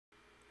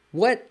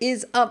What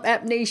is up,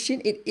 App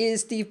Nation? It is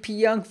Steve P.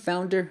 Young,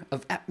 founder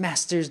of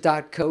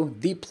appmasters.co,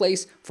 the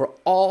place for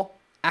all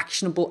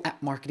actionable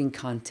app marketing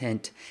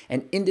content.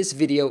 And in this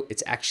video,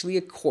 it's actually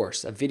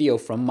a video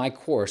from my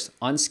course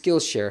on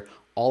Skillshare,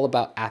 all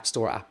about App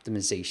Store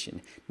optimization.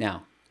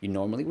 Now, you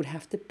normally would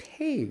have to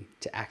pay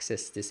to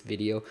access this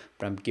video,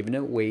 but I'm giving it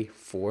away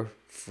for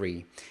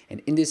free.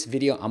 And in this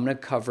video, I'm gonna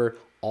cover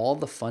all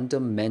the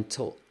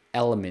fundamental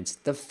elements,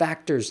 the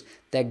factors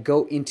that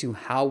go into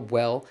how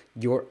well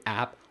your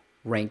app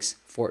ranks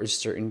for a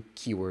certain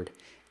keyword.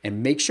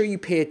 And make sure you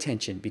pay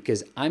attention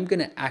because I'm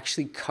gonna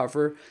actually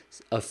cover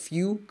a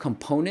few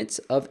components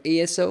of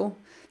ASO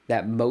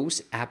that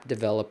most app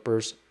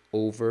developers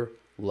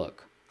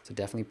overlook. So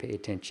definitely pay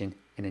attention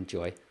and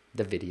enjoy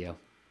the video.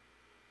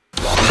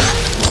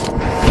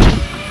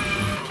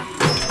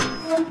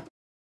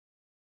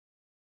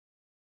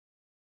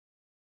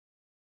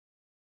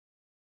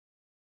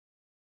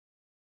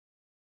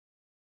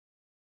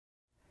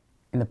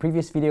 In the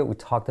previous video, we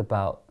talked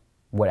about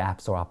what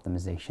App Store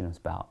optimization is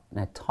about. And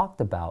I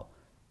talked about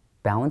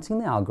balancing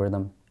the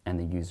algorithm and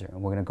the user. And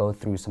we're gonna go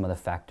through some of the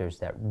factors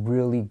that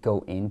really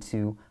go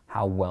into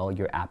how well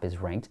your app is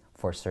ranked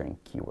for a certain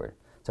keyword.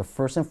 So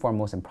first and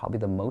foremost, and probably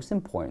the most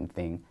important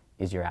thing,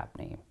 is your app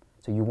name.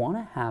 So you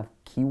wanna have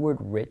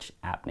keyword-rich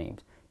app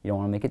names. You don't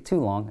wanna make it too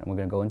long, and we're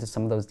gonna go into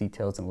some of those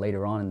details and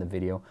later on in the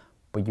video,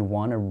 but you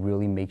wanna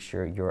really make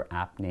sure your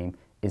app name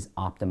is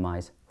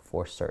optimized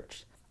for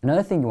search.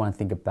 Another thing you want to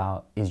think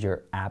about is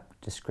your app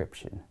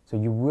description. So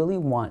you really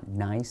want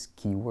nice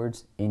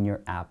keywords in your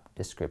app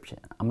description.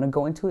 I'm going to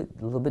go into it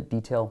a little bit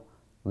detail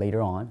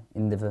later on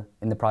in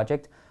the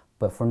project,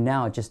 but for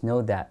now, just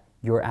know that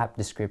your app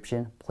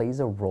description plays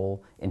a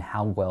role in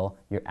how well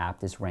your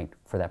app is ranked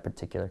for that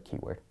particular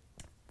keyword.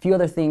 A few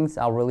other things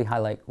I'll really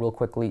highlight real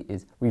quickly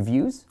is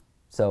reviews.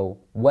 So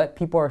what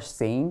people are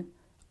saying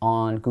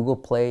on Google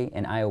Play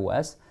and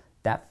iOS,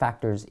 that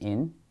factors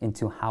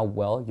into how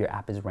well your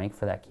app is ranked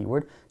for that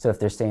keyword. So if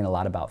they're saying a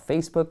lot about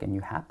Facebook and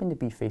you happen to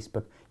be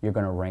Facebook, you're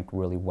gonna rank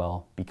really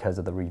well because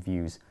of the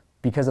reviews,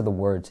 because of the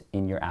words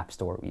in your App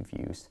Store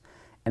reviews.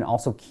 And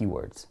also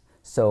keywords.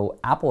 So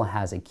Apple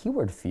has a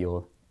keyword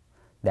field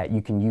that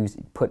you can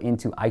put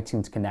into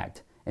iTunes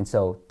Connect. And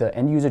so the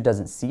end user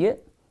doesn't see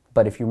it,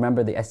 but if you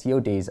remember the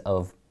SEO days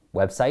of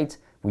websites,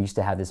 we used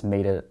to have this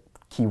meta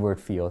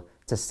keyword field.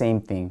 It's the same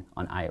thing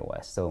on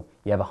iOS. So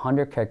you have a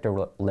 100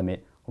 character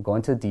limit. We'll go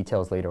into the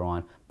details later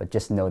on, but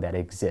just know that it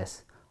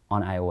exists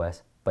on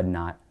iOS, but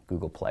not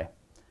Google Play.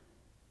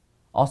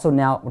 Also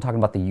now we're talking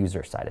about the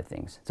user side of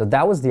things. So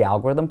that was the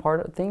algorithm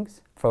part of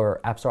things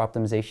for App Store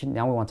optimization.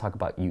 Now we want to talk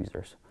about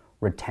users.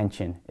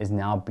 Retention is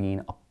now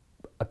being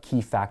a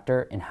key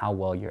factor in how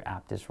well your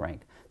app is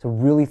ranked. So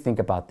really think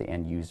about the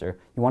end user.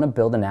 You want to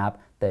build an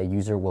app that a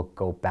user will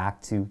go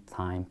back to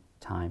time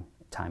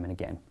and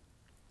again.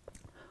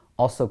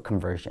 Also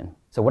conversion.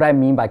 So what I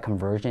mean by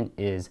conversion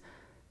is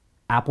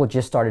Apple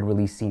just started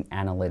releasing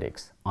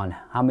analytics on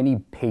how many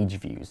page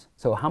views.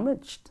 So how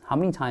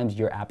many times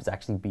your app is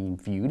actually being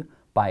viewed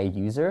by a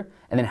user,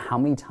 and then how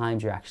many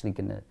times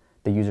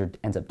the user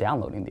ends up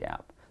downloading the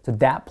app. So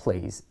that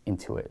plays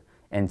into it.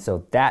 And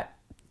so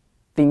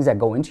things that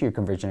go into your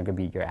conversion are gonna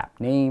be your app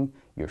name,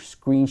 your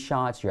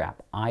screenshots, your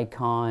app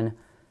icon.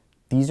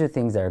 These are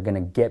things that are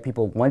gonna get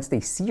people, once they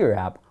see your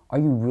app, are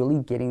you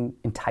really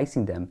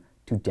enticing them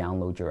to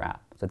download your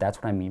app? So that's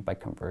what I mean by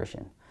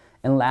conversion.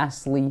 And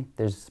lastly,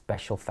 there's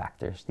special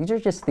factors. These are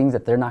just things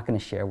that they're not going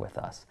to share with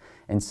us.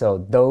 And so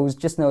those,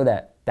 just know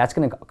that that's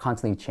going to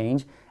constantly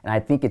change. And I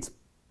think it's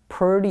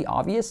pretty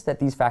obvious that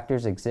these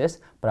factors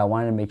exist, but I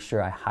wanted to make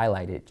sure I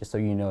highlight it just so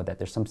you know that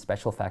there's some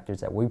special factors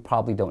that we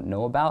probably don't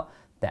know about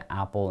that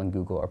Apple and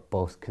Google are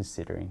both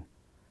considering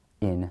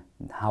in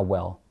how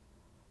well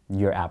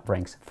your app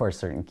ranks for a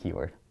certain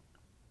keyword.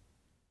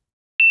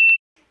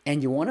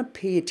 And you want to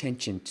pay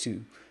attention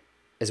to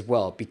as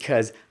well,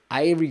 because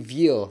I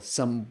reveal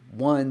some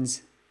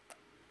ones